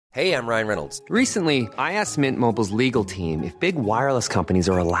Hey, I'm Ryan Reynolds. Recently, I asked Mint Mobile's legal team if big wireless companies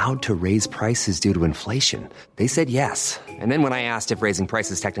are allowed to raise prices due to inflation. They said yes. And then when I asked if raising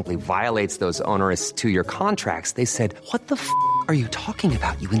prices technically violates those onerous two-year contracts, they said, "What the f*** are you talking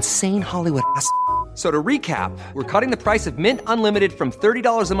about, you insane Hollywood ass?" So to recap, we're cutting the price of Mint Unlimited from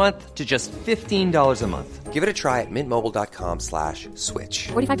 $30 a month to just $15 a month. Give it a try at mintmobile.com/switch.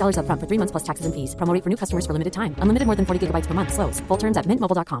 $45 up front for 3 months plus taxes and fees. Promo rate for new customers for limited time. Unlimited more than 40 gigabytes per month. Slows full terms at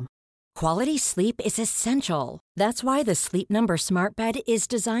mintmobile.com. Quality sleep is essential. That's why the Sleep Number Smart Bed is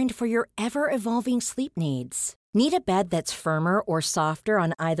designed for your ever-evolving sleep needs. Need a bed that's firmer or softer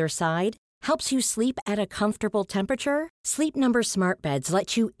on either side? Helps you sleep at a comfortable temperature? Sleep Number Smart Beds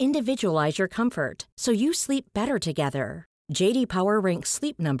let you individualize your comfort, so you sleep better together. J.D. Power ranks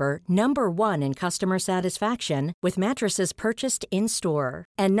Sleep Number number 1 in customer satisfaction with mattresses purchased in-store.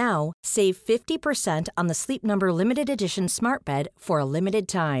 And now, save 50% on the Sleep Number Limited Edition Smart Bed for a limited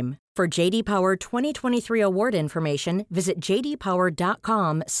time. For J.D. Power 2023 award information, visit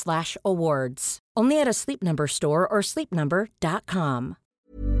jdpower.com/awards. Only at a Sleep Number store or sleepnumber.com.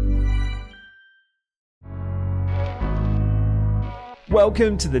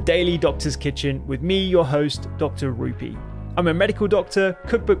 Welcome to the Daily Doctor's Kitchen with me, your host, Dr. Rupy. I'm a medical doctor,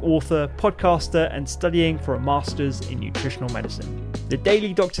 cookbook author, podcaster, and studying for a master's in nutritional medicine. The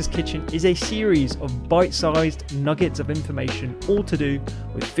Daily Doctor's Kitchen is a series of bite-sized nuggets of information, all to do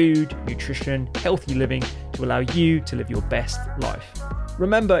with food, nutrition, healthy living, to allow you to live your best life.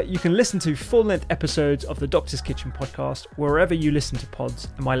 Remember, you can listen to full-length episodes of the Doctor's Kitchen podcast wherever you listen to pods,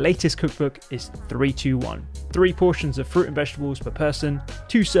 and my latest cookbook is 3-2-1. 3 portions of fruit and vegetables per person,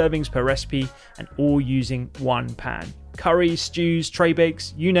 2 servings per recipe, and all using 1 pan. Curries, stews, tray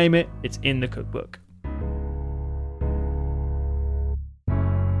bakes, you name it, it's in the cookbook.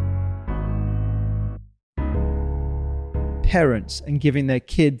 Parents and giving their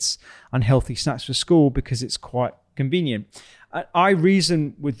kids unhealthy snacks for school because it's quite convenient. I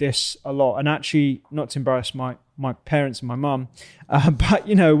reason with this a lot, and actually, not to embarrass my parents and my mum, but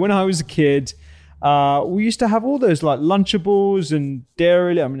you know, when I was a kid, we used to have all those like Lunchables and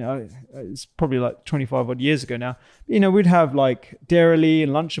Dairy. I mean, it's probably like 25 odd years ago now. You know, we'd have like Dairy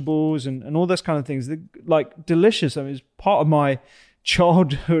and Lunchables and all those kind of things. They're like delicious. I mean, it's part of my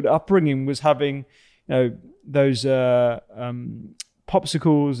childhood upbringing was having, you know, those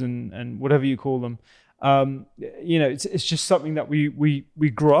popsicles and whatever you call them. You know, it's just something that we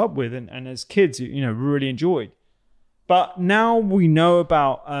grew up with and as kids, you know, really enjoyed. But now we know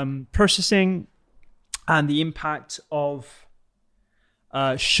about processing and the impact of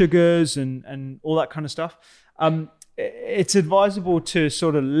sugars and all that kind of stuff. It's advisable to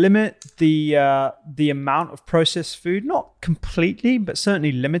sort of limit the amount of processed food, not completely, but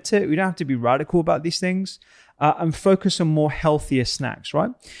certainly limit it. We don't have to be radical about these things, and focus on more healthier snacks,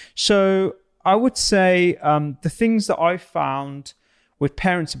 right? So I would say the things that I found with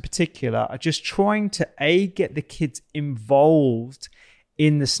parents in particular are just trying to get the kids involved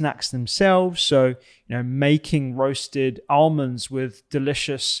in the snacks themselves. So, you know, making roasted almonds with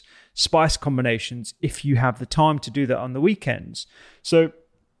delicious spice combinations if you have the time to do that on the weekends. So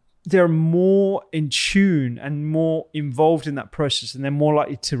they're more in tune and more involved in that process, and they're more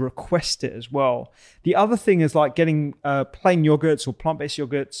likely to request it as well. The other thing is like getting plain yogurts or plant-based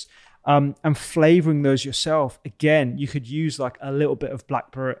yogurts and flavoring those yourself. Again, you could use like a little bit of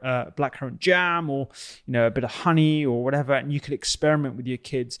blackcurrant jam, or you know, a bit of honey or whatever, and you could experiment with your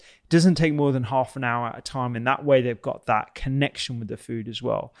kids. It doesn't take more than half an hour at a time, and that way they've got that connection with the food as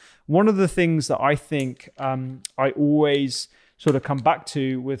well. One of the things that I think I always sort of come back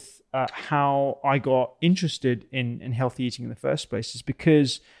to with how I got interested in healthy eating in the first place is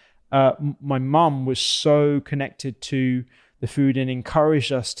because my mum was so connected to the food and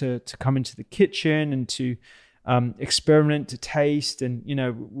encouraged us to come into the kitchen and to experiment, to taste, and you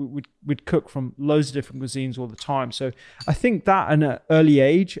know, we'd cook from loads of different cuisines all the time. So I think that at an early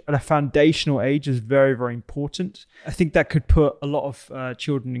age, at a foundational age, is very, very important. I think that could put a lot of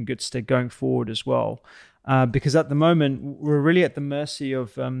children in good stead going forward as well. Because at the moment, we're really at the mercy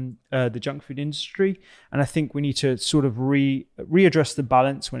of the junk food industry. And I think we need to sort of readdress the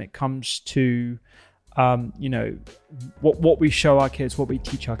balance when it comes to, you know, what we show our kids, what we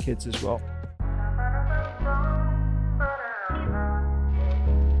teach our kids as well.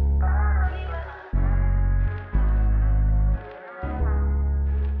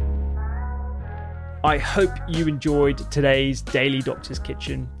 I hope you enjoyed today's Daily Doctor's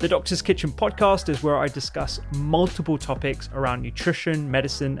Kitchen. The Doctor's Kitchen podcast is where I discuss multiple topics around nutrition,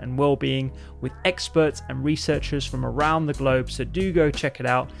 medicine, and well-being with experts and researchers from around the globe, so do go check it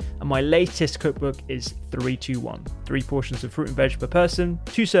out. And my latest cookbook is 321, 3 portions of fruit and veg per person,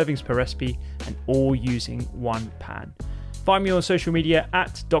 2 servings per recipe, and all using 1 pan. Find me on social media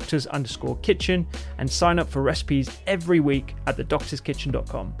at doctors_kitchen and sign up for recipes every week at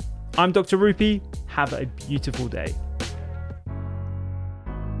thedoctorskitchen.com. I'm Dr. Rupy. Have a beautiful day.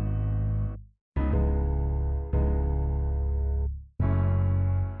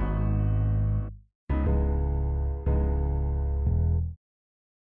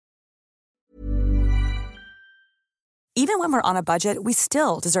 Even when we're on a budget, we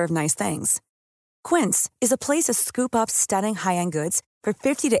still deserve nice things. Quince is a place to scoop up stunning high-end goods for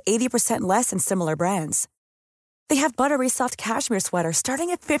 50 to 80% less than similar brands. They have buttery soft cashmere sweaters starting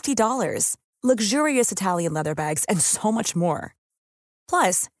at $50, luxurious Italian leather bags, and so much more.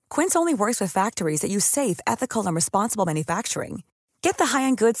 Plus, Quince only works with factories that use safe, ethical, and responsible manufacturing. Get the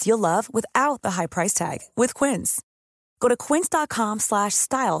high-end goods you'll love without the high price tag with Quince. Go to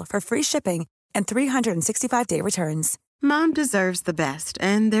quince.com/style for free shipping and 365-day returns. Mom deserves the best,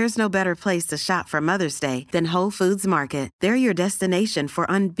 and there's no better place to shop for Mother's Day than Whole Foods Market. They're your destination for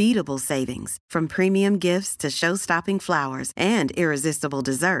unbeatable savings, from premium gifts to show-stopping flowers and irresistible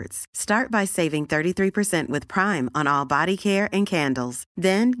desserts. Start by saving 33% with Prime on all body care and candles.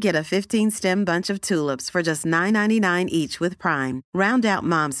 Then get a 15-stem bunch of tulips for just $9.99 each with Prime. Round out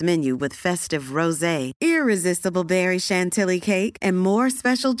Mom's menu with festive rosé, irresistible berry chantilly cake, and more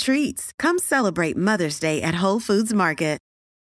special treats. Come celebrate Mother's Day at Whole Foods Market.